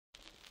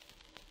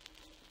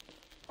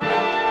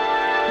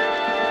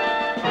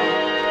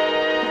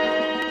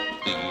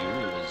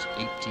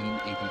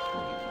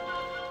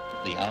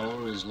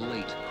is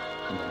late,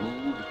 and the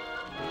mood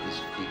is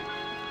fear.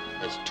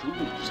 As two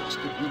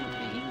exhausted human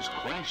beings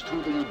crash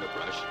through the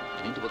underbrush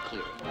and into a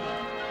clearing.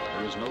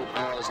 There is no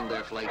pause in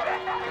their flight.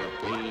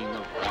 The baying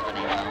of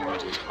ravening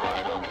hounds is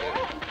hard on their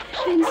ears.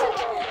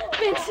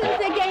 Vincent,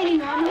 they're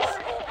gaining on us.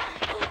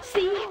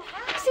 See,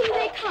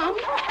 they come.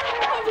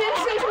 Oh,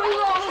 Vincent, we're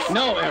lost.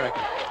 No,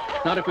 Erica.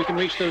 Not if we can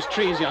reach those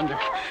trees yonder.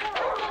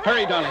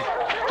 Hurry, darling.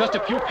 Just a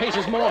few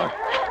paces more.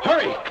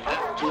 Hurry!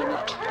 After an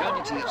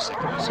eternity of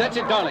seconds. That's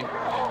it, darling.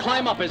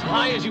 Climb up as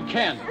high as you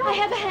can. I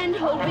have a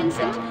handhold,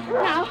 Vincent.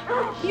 Now,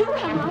 you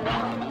come up. The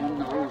man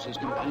knows his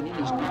companion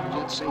is not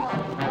yet safe.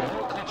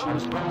 All caution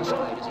is thrown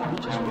aside as he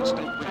reaches for a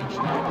stout branch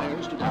and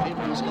prepares to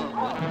defend his loved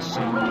ones.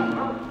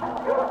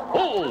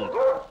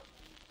 Hold!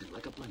 And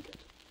like a blanket,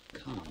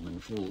 calm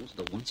enfolds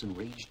the once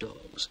enraged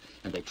dogs,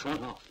 and they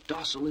trot off,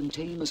 docile and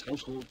tame as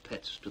household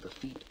pets, to the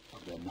feet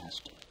of their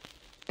master.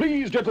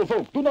 Please,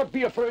 gentlefolk, do not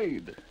be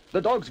afraid.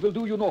 The dogs will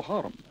do you no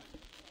harm.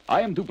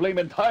 I am to blame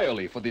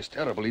entirely for this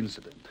terrible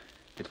incident.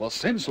 It was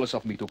senseless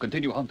of me to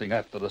continue hunting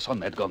after the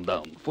sun had gone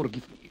down.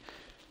 Forgive me.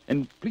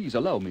 And please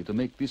allow me to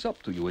make this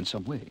up to you in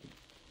some way.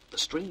 The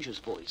stranger's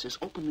voice is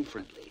openly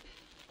friendly,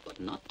 but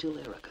not till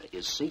Erica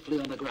is safely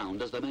on the ground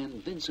does the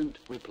man Vincent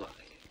reply.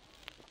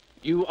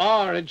 You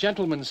are a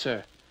gentleman,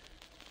 sir.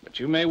 But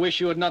you may wish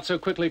you had not so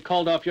quickly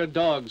called off your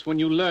dogs when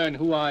you learn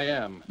who I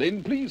am.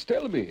 Then please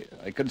tell me.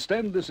 I can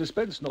stand the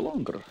suspense no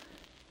longer.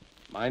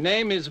 My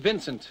name is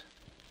Vincent.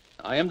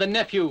 I am the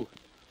nephew,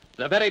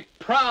 the very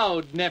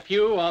proud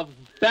nephew of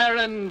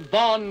Baron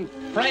von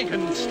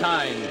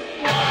Frankenstein.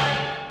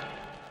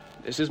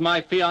 This is my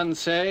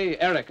fiancée,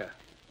 Erica.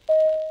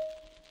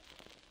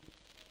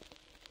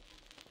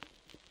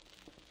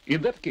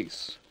 In that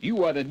case,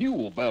 you are the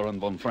new Baron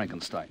von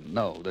Frankenstein,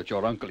 now that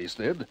your uncle is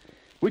dead,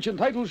 which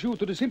entitles you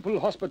to the simple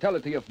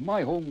hospitality of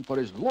my home for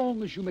as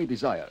long as you may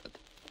desire it.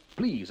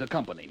 Please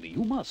accompany me.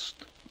 You must.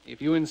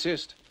 If you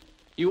insist.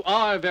 You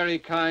are very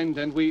kind,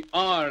 and we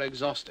are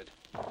exhausted.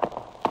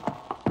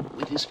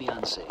 With his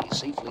fiancée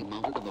safely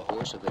mounted on the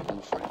horse of their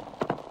new friend,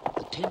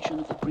 the tension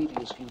of the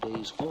previous few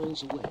days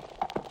falls away,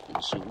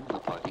 and soon the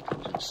party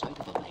comes in sight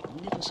of a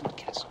magnificent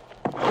castle.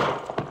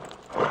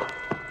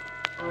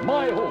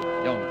 My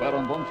home, young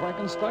Baron von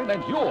Frankenstein,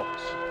 and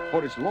yours,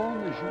 for as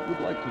long as you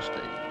would like to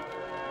stay.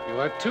 You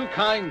are too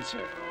kind,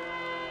 sir.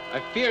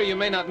 I fear you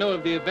may not know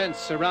of the events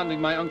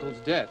surrounding my uncle's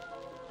death.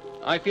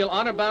 I feel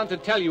honor-bound to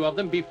tell you of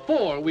them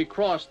before we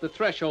cross the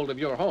threshold of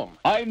your home.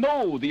 I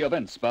know the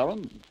events,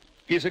 Baron.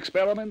 His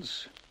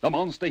experiments, the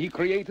monster he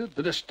created,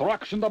 the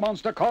destruction the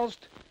monster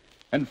caused,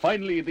 and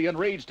finally the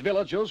enraged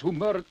villagers who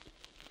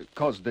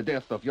caused the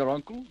death of your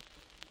uncle.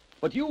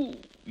 But you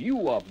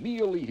are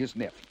merely his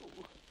nephew.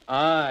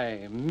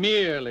 Aye,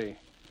 merely.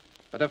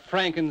 But a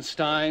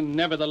Frankenstein,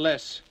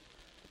 nevertheless.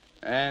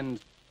 And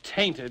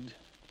tainted.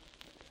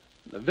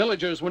 The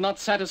villagers were not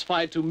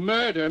satisfied to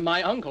murder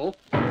my uncle.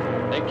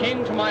 They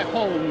came to my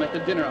home at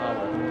the dinner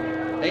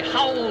hour. They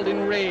howled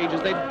in rage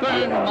as they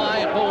burned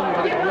my home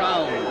to the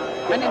ground.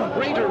 And in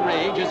greater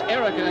rage as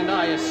Erica and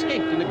I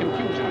escaped in the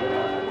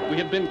confusion. We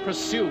had been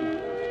pursued,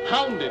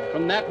 hounded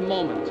from that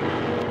moment.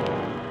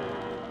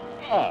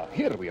 Ah,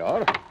 here we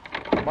are.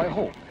 My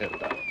home, Herr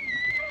Baron.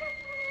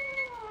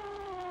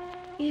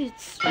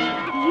 It's beautiful.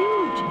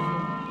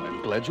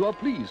 I'm glad you are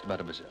pleased,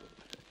 mademoiselle.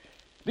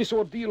 This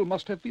ordeal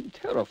must have been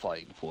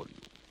terrifying for you.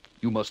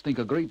 You must think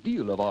a great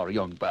deal of our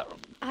young Baron.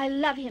 I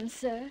love him,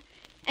 sir.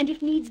 And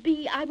if needs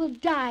be, I will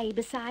die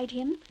beside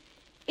him.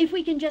 If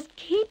we can just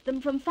keep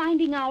them from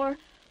finding our...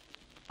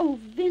 Oh,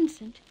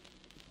 Vincent.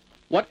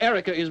 What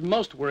Erica is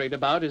most worried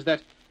about is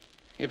that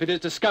if it is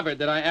discovered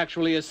that I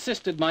actually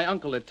assisted my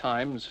uncle at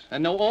times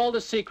and know all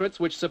the secrets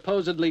which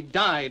supposedly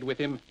died with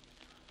him,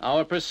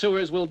 our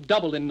pursuers will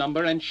double in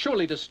number and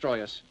surely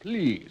destroy us.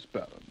 Please,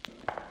 Baron.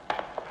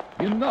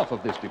 Enough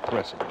of this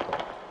depressing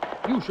talk.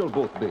 You shall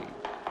both bathe.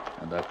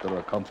 And after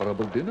a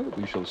comfortable dinner,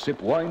 we shall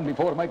sip wine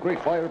before my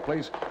great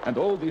fireplace, and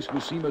all this will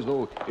seem as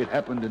though it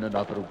happened in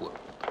another world.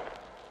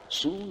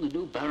 Soon the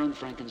new Baron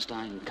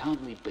Frankenstein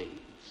calmly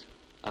bathes.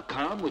 A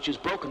calm which is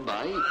broken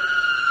by...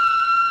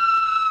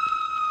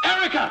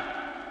 Erica!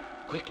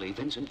 Quickly,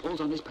 Vincent pulls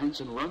on his pants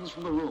and runs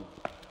from the room.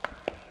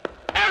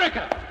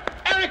 Erica!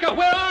 Erica,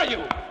 where are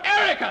you?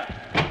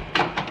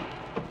 Erica!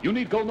 You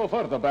need go no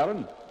further,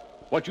 Baron.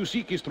 What you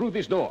seek is through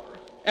this door.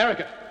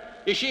 Erica,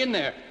 is she in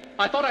there?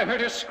 I thought I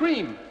heard her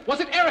scream. Was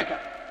it Erica?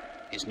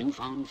 His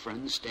newfound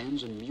friend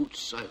stands in mute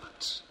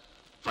silence.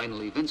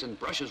 Finally, Vincent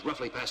brushes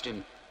roughly past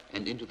him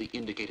and into the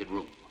indicated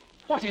room.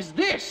 What is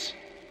this?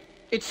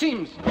 It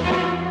seems...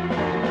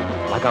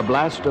 Like a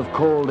blast of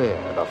cold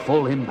air, the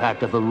full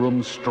impact of the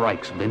room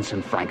strikes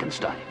Vincent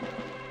Frankenstein.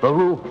 The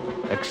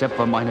room, except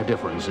for minor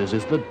differences,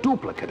 is the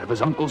duplicate of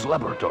his uncle's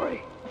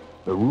laboratory.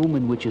 The room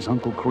in which his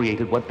uncle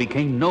created what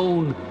became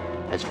known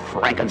as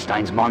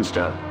Frankenstein's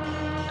monster.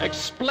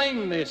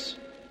 Explain this.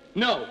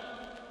 No.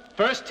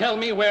 First tell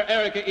me where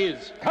Erica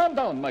is. Calm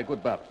down, my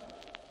good Baron.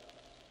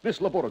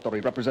 This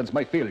laboratory represents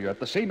my failure at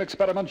the same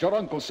experiment your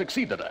uncle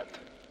succeeded at.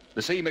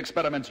 The same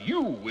experiments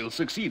you will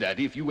succeed at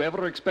if you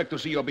ever expect to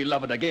see your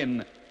beloved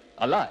again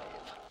alive.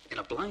 In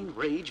a blind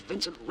rage,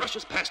 Vincent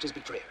rushes past his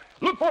betrayer.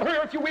 Look for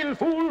her if you will,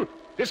 fool!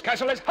 This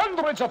castle has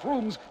hundreds of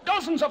rooms,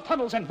 dozens of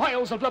tunnels, and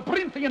miles of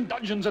labyrinthian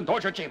dungeons and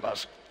torture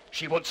chambers.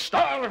 She would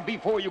starve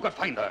before you could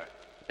find her.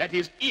 That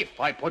is, if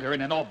I put her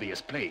in an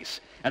obvious place,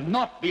 and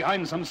not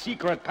behind some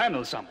secret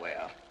panel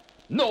somewhere.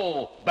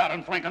 No,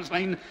 Baron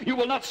Frankenstein, you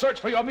will not search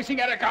for your missing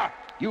Erica.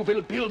 You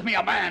will build me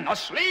a man, a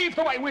slave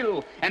to my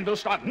will, and will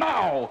start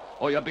now,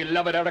 or your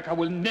beloved Erica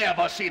will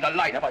never see the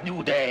light of a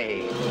new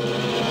day.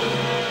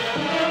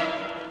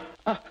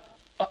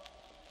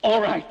 All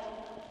right.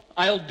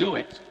 I'll do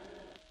it.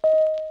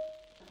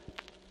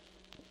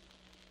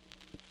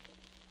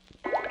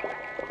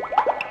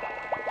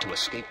 To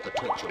escape the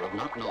torture of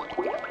not knowing,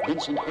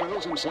 Vincent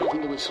hurls himself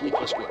into his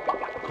sleepless work,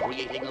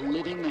 creating a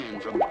living man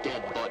from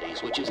dead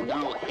bodies, which his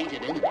now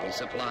hated enemy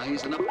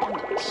supplies in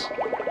abundance.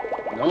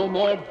 No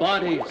more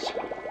bodies.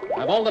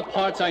 I've all the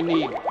parts I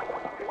need.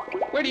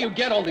 Where do you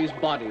get all these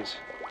bodies?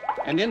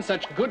 And in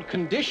such good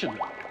condition?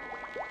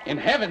 In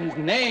heaven's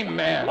name,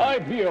 man. I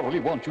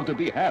merely want you to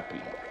be happy.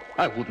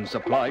 I wouldn't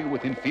supply you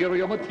with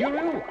inferior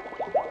material.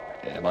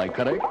 Am I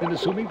correct in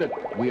assuming that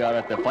we are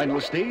at the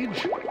final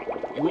stage?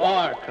 You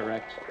are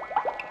correct.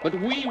 But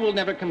we will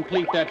never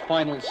complete that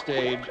final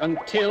stage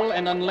until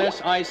and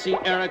unless I see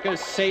Erica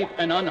safe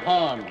and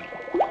unharmed.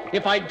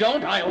 If I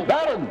don't, I'll...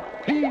 Baron,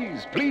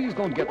 please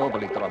don't get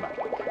overly dramatic.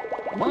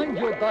 Mind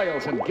your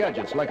dials and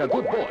gadgets like a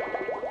good boy.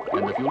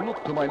 And if you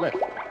look to my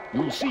left,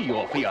 you'll see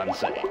your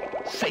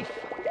fiancée, safe.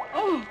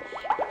 Oh,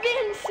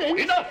 Vincent!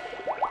 Enough!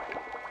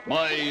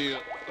 My,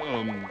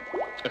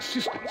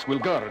 assistants will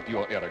guard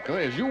your Erica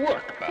as you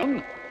work,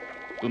 Baron.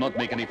 Do not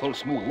make any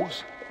false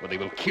moves, or they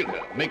will kill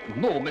her. Make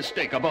no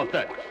mistake about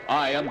that.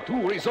 I am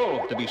too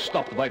resolved to be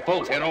stopped by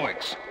false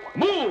heroics.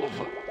 Move!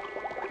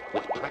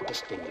 With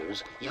practiced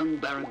fingers, young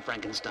Baron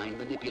Frankenstein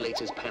manipulates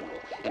his panel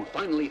and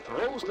finally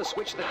throws the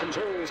switch that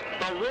controls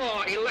the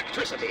raw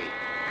electricity.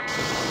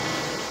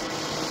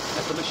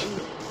 As the machine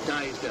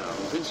dies down,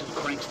 Vincent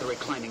cranks the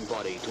reclining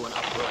body to an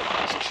upright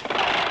position.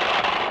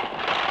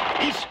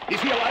 Is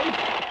he alive?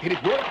 Did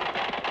it work?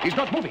 He's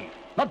not moving,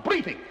 not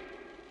breathing.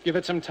 Give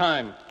it some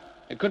time.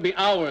 It could be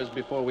hours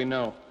before we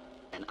know.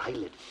 An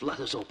eyelid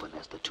flutters open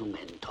as the two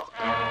men talk.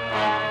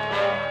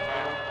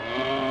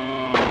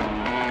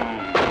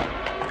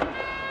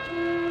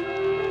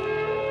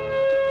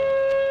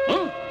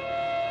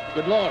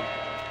 Good Lord.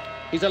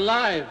 He's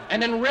alive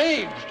and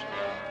enraged.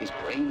 His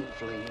brain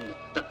inflamed,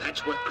 the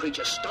patchwork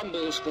creature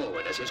stumbles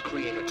forward as his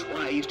creator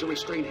tries to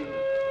restrain him.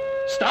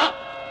 Stop!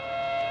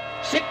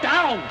 Sit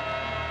down!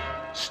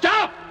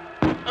 Stop!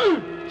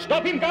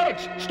 Stop him,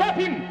 guards! Stop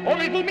him,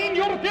 or it will mean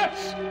your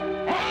deaths!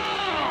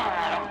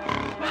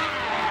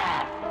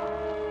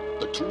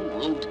 The two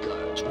robed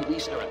guards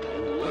release Erica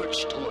and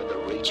lurch toward the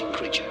raging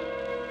creature.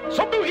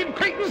 Subdue him,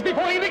 Cretans,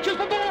 before he reaches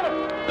the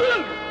door!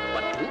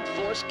 But brute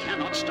force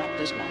cannot stop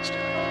this monster.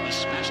 He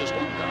smashes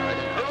one guard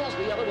and hurls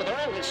the other with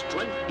all his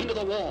strength into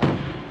the wall.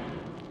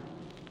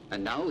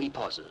 And now he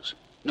pauses.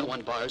 No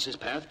one bars his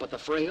path but the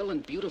frail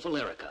and beautiful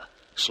Erica.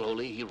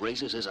 Slowly he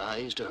raises his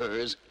eyes to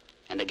hers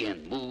and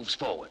again moves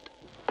forward.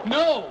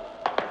 No!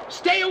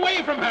 Stay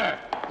away from her!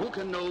 Who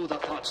can know the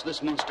thoughts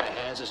this monster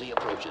has as he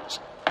approaches?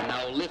 And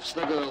now lifts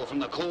the girl from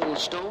the cold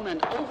stone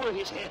and over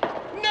his head.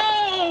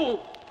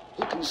 No!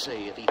 Who can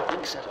say if he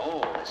thinks at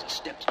all as he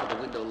steps to the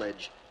window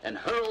ledge and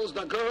hurls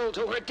the girl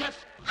to her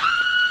death?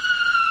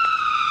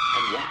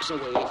 And walks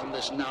away from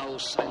this now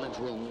silent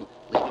room,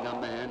 leaving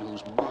a man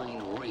whose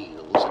mind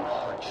reels and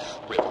heart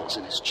shrivels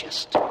in his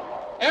chest.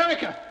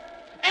 Erica!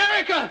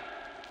 Erica!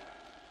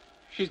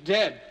 She's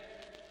dead.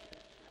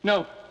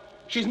 No,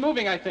 she's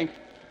moving, I think.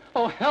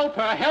 Oh, help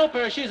her, help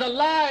her. She's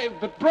alive,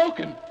 but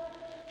broken.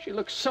 She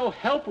looks so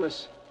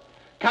helpless.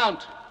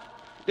 Count,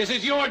 this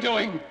is your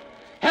doing.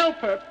 Help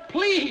her,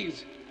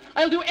 please.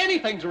 I'll do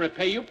anything to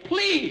repay you,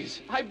 please.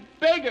 I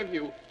beg of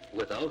you.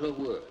 Without a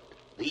word,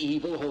 the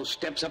evil host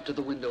steps up to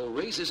the window,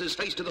 raises his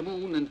face to the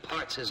moon, and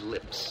parts his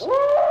lips.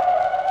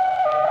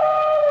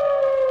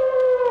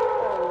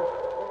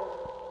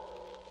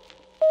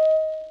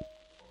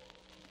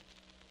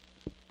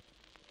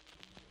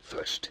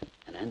 First,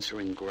 an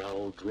answering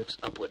growl drifts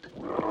upward.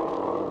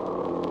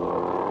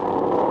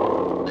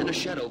 Then a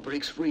shadow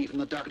breaks free from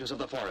the darkness of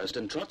the forest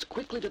and trots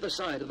quickly to the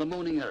side of the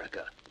moaning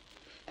Erica.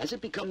 As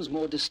it becomes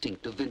more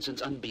distinct to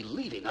Vincent's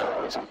unbelieving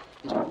eyes,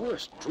 his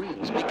worst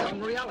dreams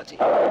become reality.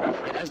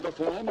 It has the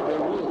form of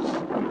a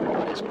wolf,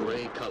 but its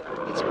gray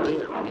color, its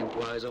bearing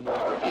implies a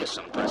more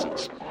fearsome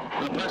presence.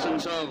 The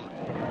presence of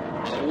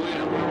a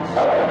werewolf.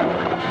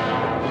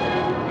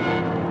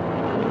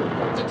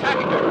 It's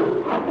attacking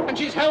her, and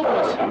she's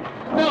helpless.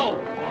 No!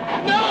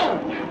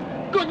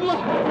 No! Good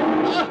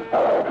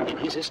Lord! In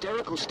his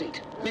hysterical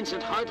state,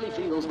 Vincent hardly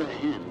feels the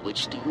hand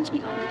which steals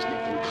behind his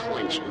neck and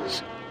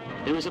clenches.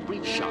 There is a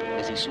brief shock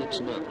as he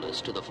slips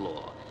nerveless to the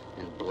floor,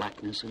 and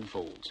blackness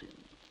enfolds him.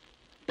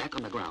 Back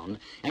on the ground,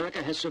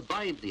 Erica has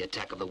survived the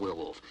attack of the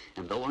werewolf,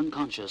 and though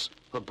unconscious,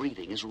 her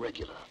breathing is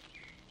regular.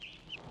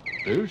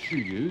 There she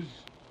is.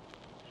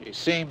 She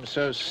seems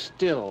so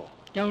still.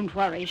 Don't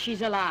worry,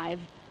 she's alive.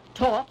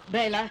 Talk,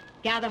 Bela.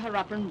 Gather her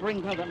up and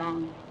bring her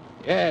along.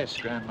 Yes,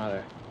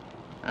 Grandmother.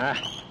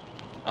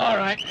 All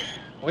right.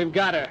 We've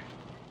got her.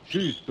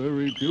 She's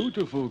very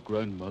beautiful,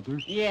 Grandmother.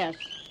 Yes.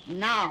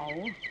 Now...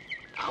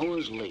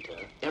 Hours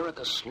later,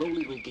 Erica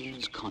slowly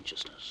regains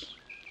consciousness.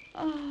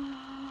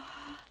 Oh.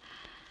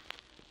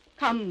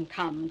 Come,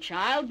 come,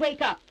 child.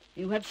 Wake up.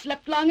 You have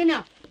slept long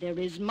enough. There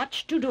is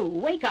much to do.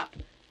 Wake up.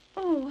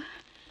 Oh,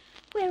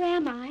 where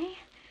am I?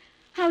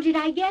 How did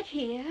I get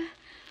here?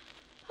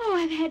 Oh,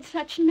 I've had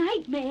such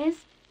nightmares.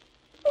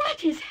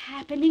 What is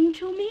happening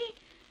to me?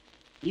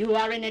 You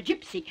are in a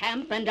gypsy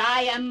camp, and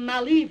I am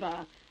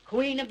Maliva,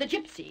 Queen of the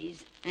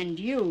Gypsies. And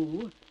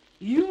you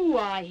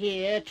are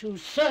here to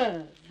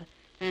serve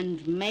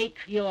and make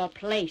your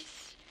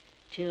place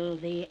till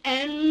the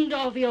end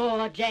of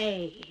your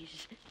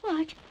days.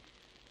 What?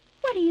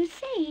 What are you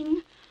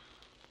saying?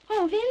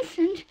 Oh,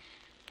 Vincent.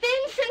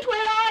 Vincent,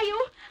 where are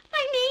you?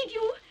 I need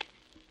you.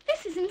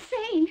 This is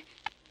insane.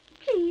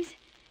 Please,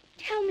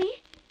 tell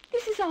me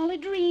this is all a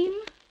dream.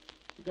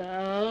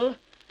 Girl,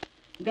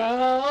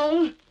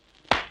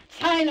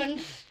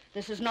 silence.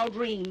 This is no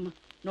dream,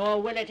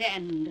 nor will it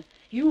end.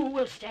 You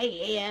will stay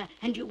here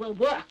and you will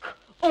work,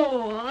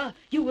 or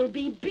you will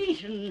be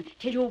beaten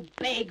till you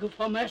beg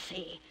for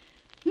mercy.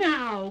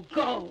 Now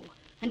go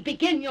and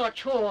begin your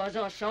chores,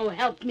 or so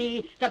help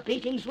me, the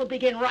beatings will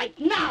begin right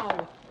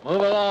now.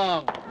 Move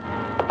along.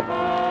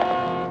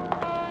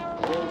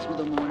 All through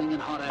the morning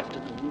and hot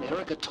afternoon,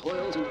 Erica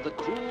toils into the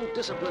cruel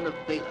discipline of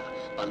Bela,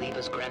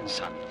 Maliva's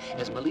grandson,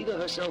 as Maliva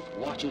herself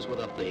watches with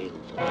a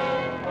baleful.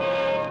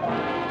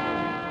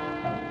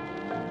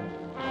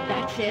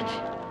 That's it.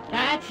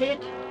 That's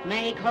it.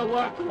 Make her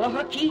work for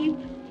her keep.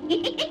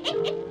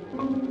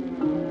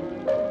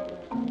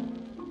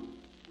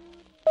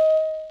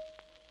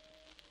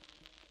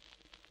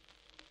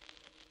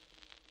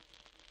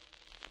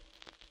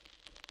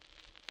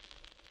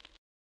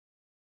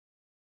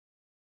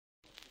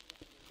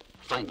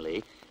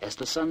 Finally, as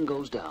the sun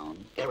goes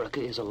down,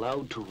 Erica is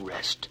allowed to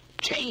rest,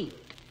 chained.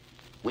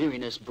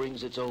 Weariness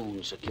brings its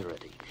own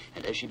security,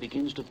 and as she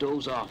begins to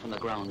doze off on the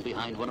ground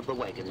behind one of the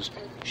wagons,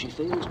 she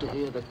fails to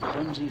hear the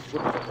clumsy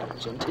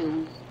footfalls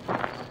until...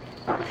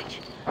 What?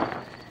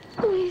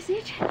 Who is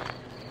it?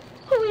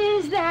 Who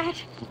is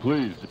that?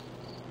 Please,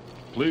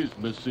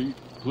 Missy,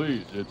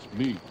 please, it's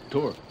me,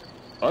 Torque.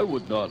 I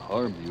would not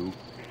harm you.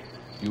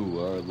 You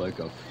are like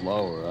a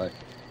flower.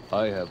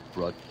 I have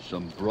brought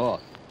some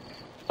broth.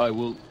 I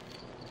will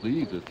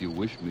leave if you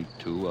wish me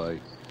to. I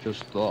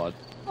just thought...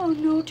 Oh,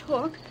 no,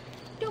 Torque.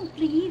 Don't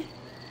leave.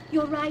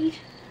 You're right.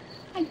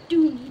 I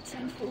do need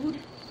some food.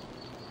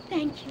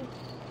 Thank you.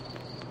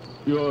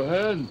 Your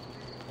hand!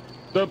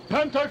 The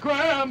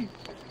pentagram!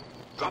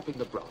 Dropping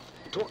the broth,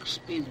 Torque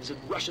spins and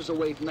rushes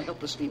away from the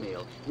helpless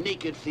female,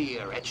 naked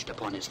fear etched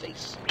upon his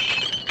face.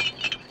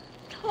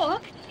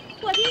 Torque,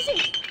 what is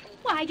it?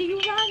 Why do you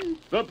run?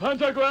 The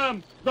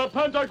pentagram! The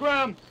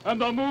pentagram! And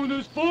the moon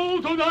is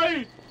full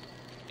tonight!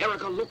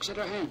 Erica looks at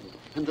her hand,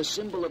 and the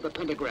symbol of the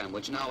pentagram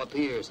which now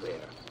appears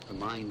there. Her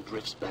mind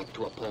drifts back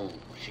to a poem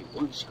she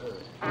once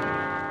heard.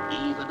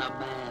 Even a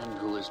man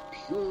who is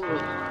pure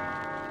of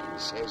heart and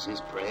says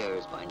his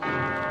prayers by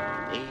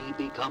night may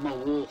become a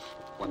wolf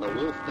when the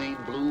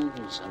wolfbane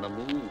blooms and the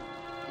moon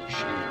is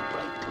shining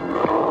bright.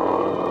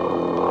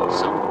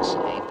 Some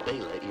say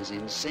Bela is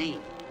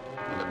insane,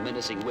 and the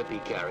menacing whip he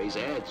carries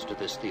adds to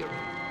this theory.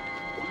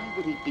 Why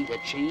would he beat a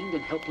chained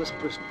and helpless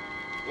prisoner?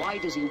 Why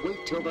does he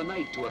wait till the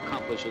night to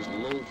accomplish his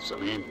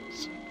loathsome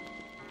ends?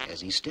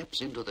 As he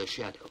steps into the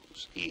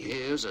shadows, he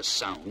hears a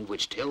sound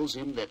which tells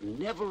him that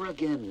never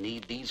again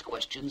need these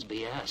questions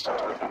be asked.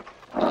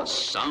 The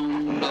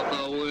sound of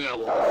the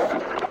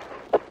werewolf.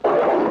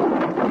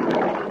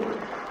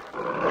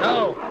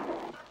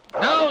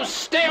 No,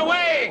 stay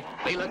away!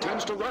 Bela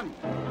turns to run.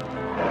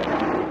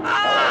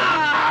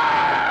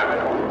 Ah!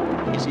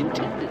 His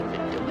intended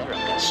victim,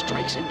 Erica,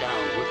 strikes him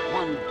down with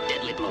one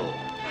deadly blow.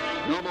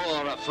 No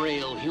more a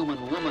frail human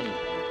woman.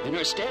 In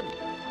her stead,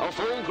 a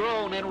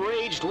full-grown,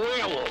 enraged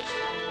werewolf.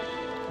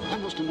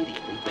 Almost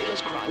immediately,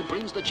 Bela's cry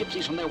brings the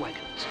gypsies from their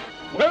wagons.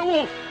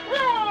 Werewolf!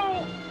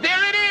 Whoa!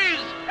 There it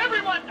is!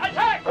 Everyone,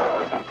 attack!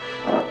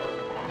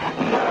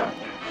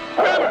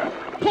 Grab her!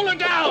 Pull her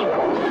down!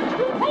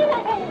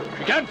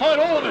 She can't fight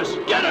all of us!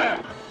 Get her!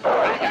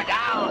 Drag her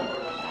down!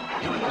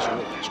 Erica's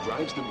rage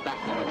drives them back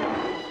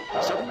momentarily.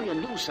 Suddenly, a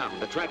new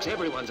sound attracts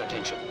everyone's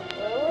attention.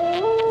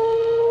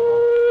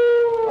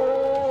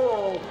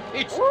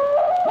 It's...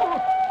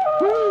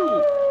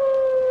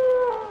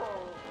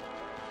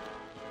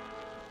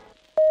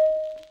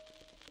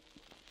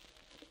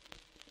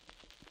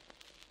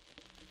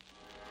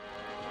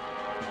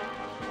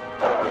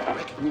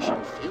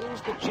 Recognition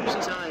fills the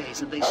gypsies'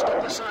 eyes, and they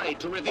step aside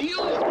to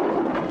reveal...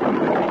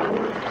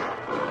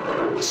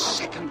 a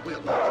second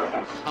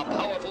werewolf, a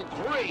powerful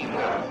gray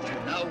werewolf, who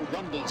now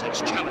rumbles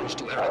its challenge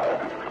to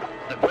Erica.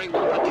 The gray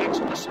wolf attacks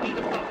with the speed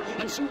of thought,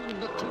 and soon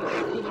the two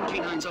half-human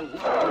canines are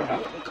locked in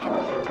mortal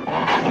combat.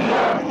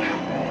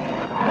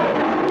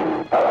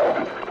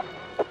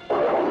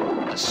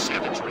 The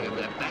savagery of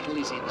their battle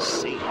is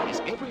insane, as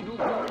every new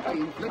wound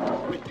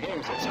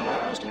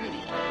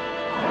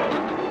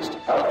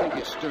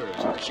Furious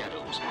stirs in the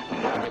shadows,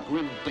 and the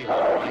grim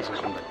Bela rises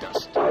from the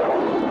dust.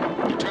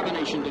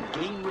 Determination to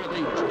gain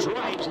revenge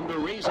drives him to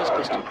raise his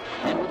pistol,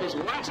 and with his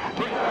last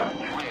breath,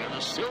 fire the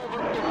silver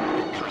bullet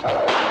at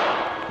Dracula.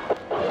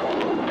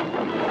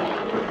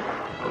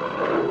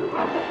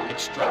 It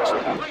strikes the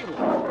Grey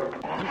Wolf.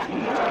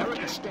 Confused,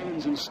 Erica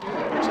stands and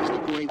stares as the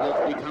Grey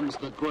Wolf becomes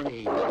the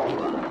Grey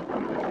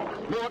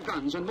Wolf. More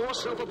guns and more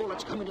silver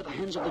bullets come into the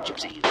hands of the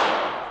gypsies.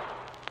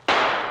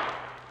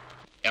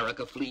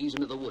 Erica flees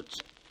into the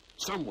woods.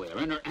 Somewhere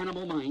in her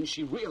animal mind,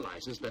 she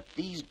realizes that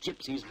these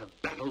gypsies have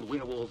battled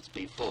werewolves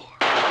before.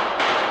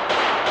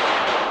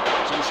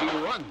 So she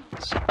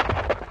runs.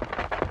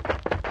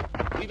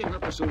 Leaving her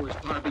pursuers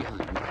far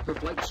behind, her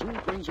flight soon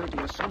brings her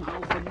to a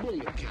somehow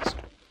familiar castle.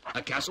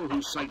 A castle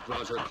whose sight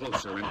draws her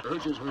closer and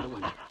urges her to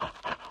enter.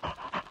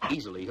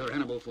 Easily, her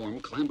animal form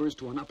clambers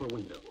to an upper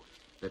window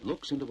that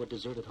looks into a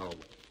deserted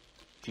hallway.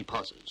 She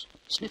pauses,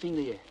 sniffing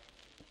the air,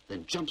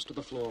 then jumps to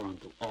the floor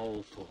onto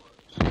all fours.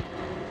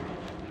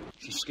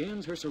 She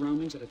scans her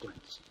surroundings at a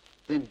glance,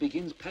 then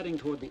begins padding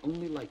toward the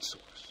only light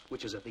source,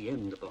 which is at the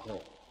end of the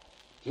hall.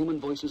 Human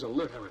voices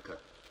alert Erica,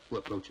 who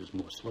approaches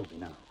more slowly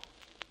now.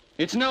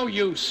 It's no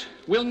use.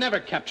 We'll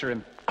never capture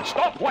him.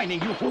 Stop whining,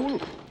 you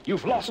fool!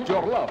 You've lost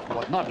your love,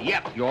 but not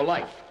yet your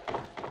life.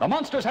 The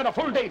monster's had a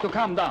full day to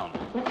calm down.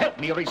 Help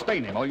me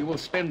restrain him, or you will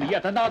spend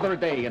yet another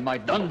day in my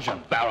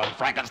dungeon, Baron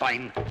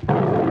Frankenstein.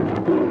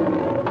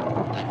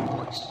 That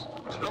voice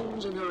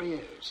drones in her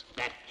ears.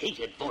 That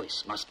hated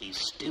voice must be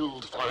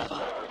stilled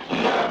forever.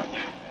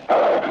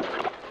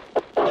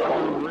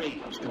 Unknown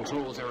rage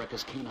controls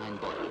Erica's canine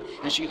body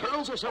as she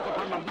hurls herself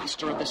upon the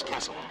master of this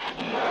castle.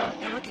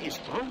 Erica is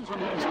thrown from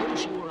him as though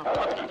she were a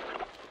puppy.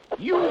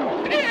 You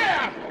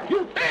dare!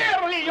 You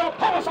dare lay your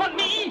paws on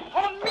me!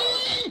 On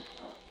me!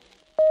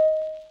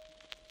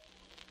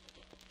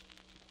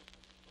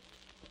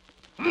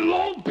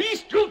 Low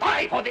beast, you'll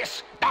die for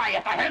this! Die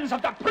at the hands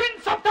of the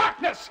Prince of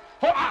Darkness!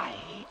 For I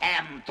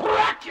am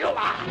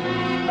Dracula!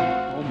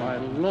 Oh, my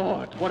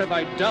lord, what have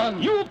I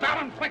done? You,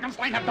 Baron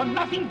Frankenstein, have done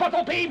nothing but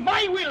obey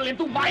my will and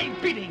do my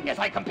bidding as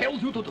I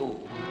compelled you to do.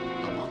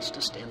 The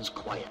monster stands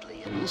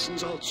quietly and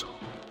listens also.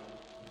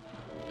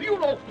 Do you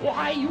know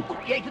why you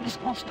created this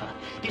monster?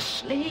 This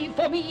slave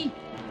for me?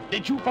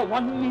 Did you for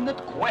 1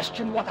 minute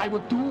question what I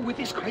would do with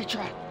this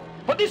creature?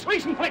 For this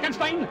reason,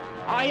 Frankenstein,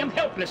 I am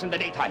helpless in the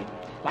daytime,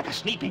 like a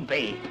sleeping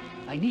babe.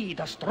 I need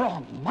a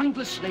strong,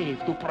 mindless slave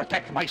to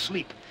protect my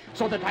sleep,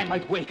 so that I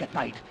might wake at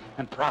night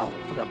and prowl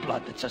for the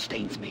blood that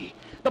sustains me.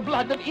 The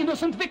blood of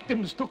innocent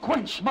victims to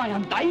quench my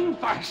undying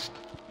thirst.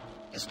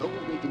 As though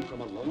awakened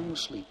from a long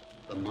sleep,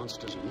 the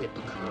monster's lip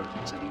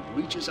curls and he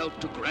reaches out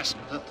to grasp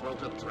the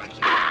throat of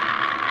Dracula.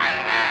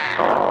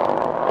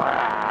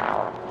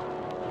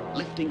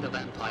 Lifting the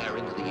vampire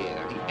into the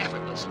air, he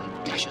effortlessly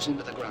dashes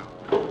into the ground.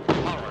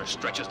 Horror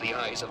stretches the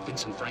eyes of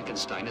Vincent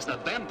Frankenstein as the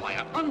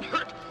vampire,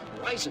 unhurt,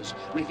 rises,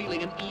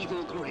 revealing an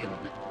evil grin,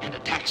 and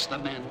attacks the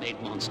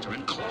man-made monster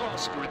and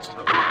claws for its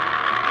throat.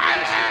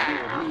 This is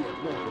no mere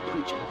mortal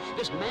creature.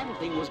 This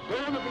man-thing was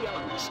born of the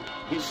elements.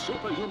 His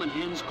superhuman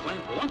hands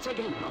clamp once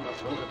again on the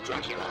throat of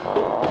Dracula.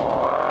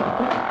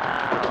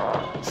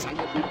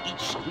 Silently,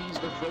 each squeeze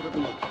the throat of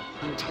the other.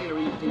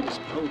 Untiring fingers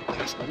probe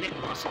past neck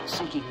muscles,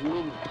 seeking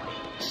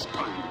windpipe,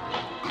 spine,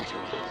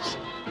 arteries.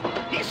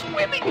 He's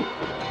swimming!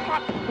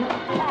 But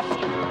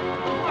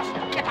must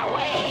get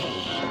away!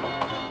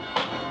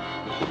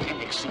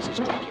 Panic seizes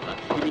Dracula,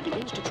 and he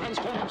begins to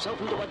transform himself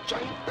into a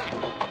giant bat.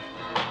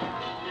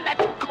 Let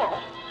go!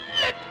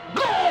 Let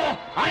go!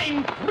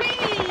 I'm free!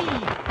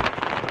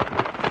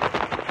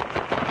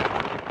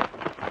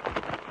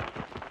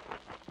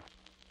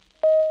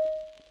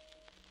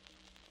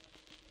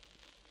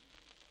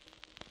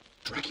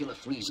 Dracula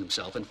frees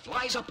himself and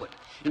flies upward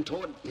and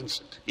toward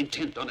Vincent,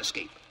 intent on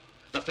escape.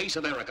 The face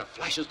of Erica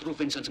flashes through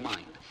Vincent's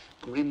mind.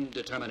 Grim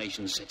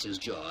determination sets his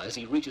jaw as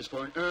he reaches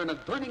for an urn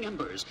of burning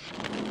embers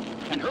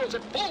and hurls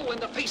it full in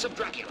the face of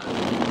Dracula.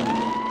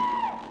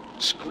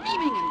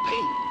 Screaming in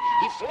pain,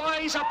 he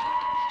flies upward,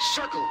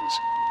 circles,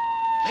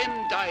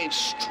 then dives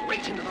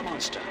straight into the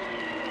monster.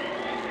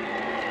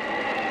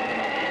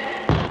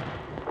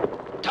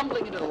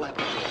 Tumbling into the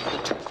laboratory,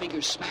 the two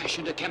figures smash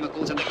into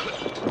chemicals and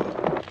equipment,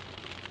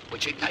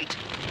 which ignite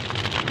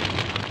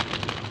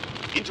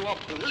into a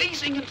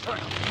blazing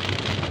inferno.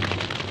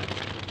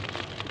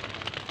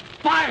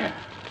 Fire!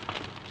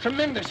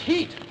 Tremendous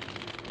heat.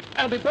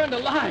 I'll be burned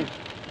alive.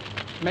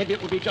 Maybe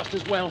it would be just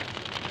as well.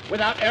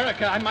 Without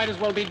Erica, I might as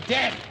well be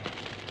dead.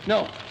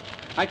 No,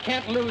 I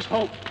can't lose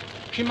hope.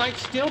 She might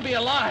still be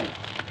alive.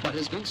 But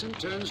as Vincent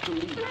turns to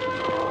leave,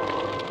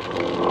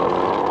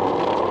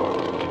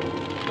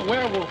 The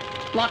werewolf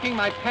blocking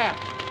my path.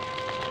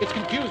 It's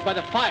confused by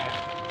the fire.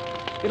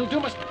 It'll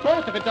doom us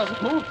both if it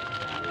doesn't move.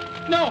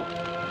 No!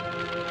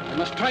 I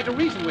must try to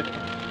reason with it.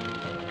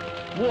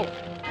 Wolf,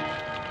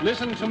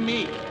 listen to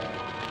me.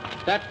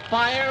 That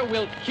fire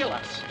will kill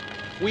us.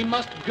 We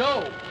must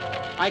go.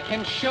 I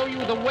can show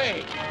you the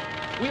way.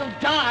 We'll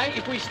die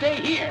if we stay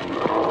here.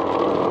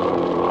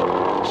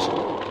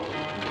 slowly,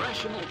 fresh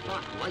irrational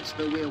thought lights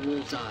the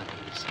werewolf's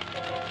eyes.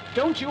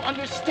 Don't you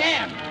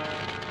understand?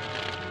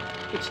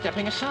 It's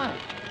stepping aside,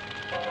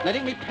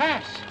 letting me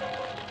pass.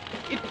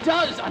 It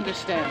does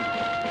understand.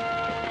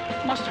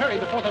 Must hurry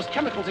before those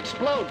chemicals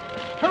explode.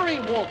 Hurry,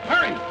 Wolf,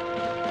 hurry!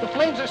 The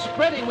flames are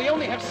spreading. We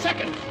only have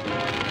seconds.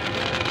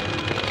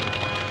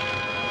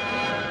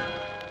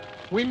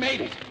 We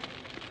made it.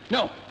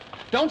 No,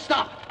 don't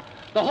stop.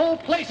 The whole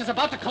place is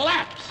about to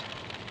collapse.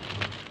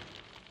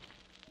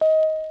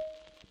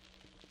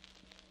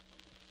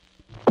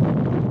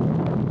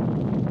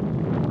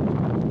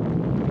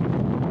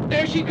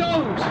 There she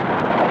goes.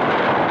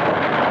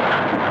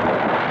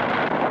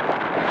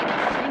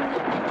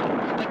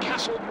 The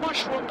castle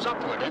mushrooms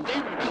upward and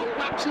then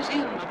collapses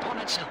in upon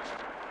itself.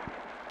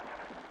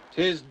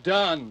 'Tis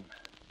done.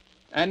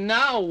 And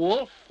now,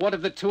 Wolf, what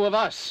of the two of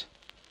us?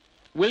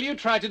 Will you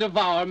try to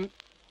devour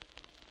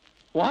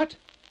What?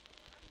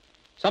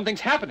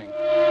 Something's happening.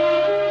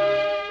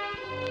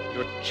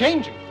 You're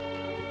changing,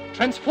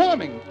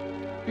 transforming,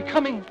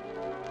 becoming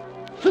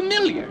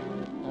familiar.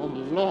 Oh,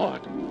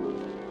 Lord.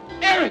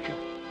 Erica!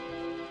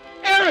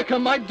 Erica,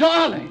 my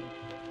darling!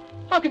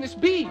 How can this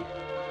be?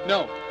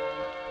 No.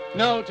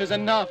 No, 'tis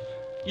enough.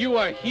 You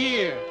are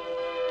here.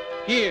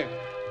 Here,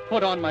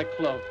 put on my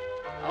cloak.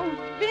 Oh,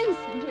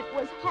 Vincent, it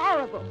was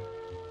horrible.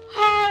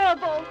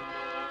 Horrible.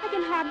 I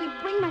can hardly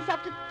bring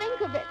myself to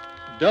think of it.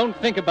 Don't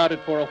think about it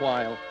for a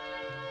while.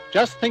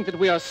 Just think that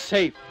we are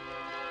safe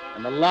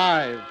and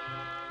alive,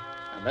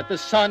 and that the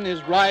sun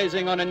is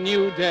rising on a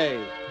new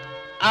day.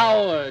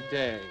 Our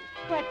day.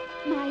 But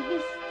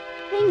this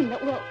thing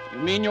that will... You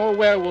mean your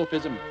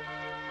werewolfism?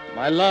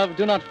 My love,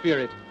 do not fear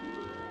it.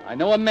 I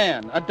know a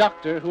man, a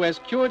doctor, who has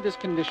cured this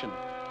condition.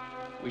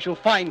 We shall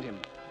find him,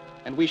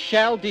 and we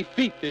shall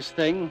defeat this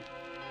thing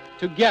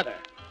together.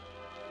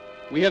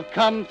 We have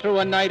come through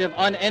a night of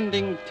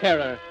unending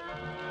terror,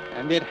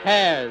 and it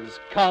has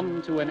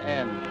come to an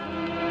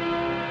end.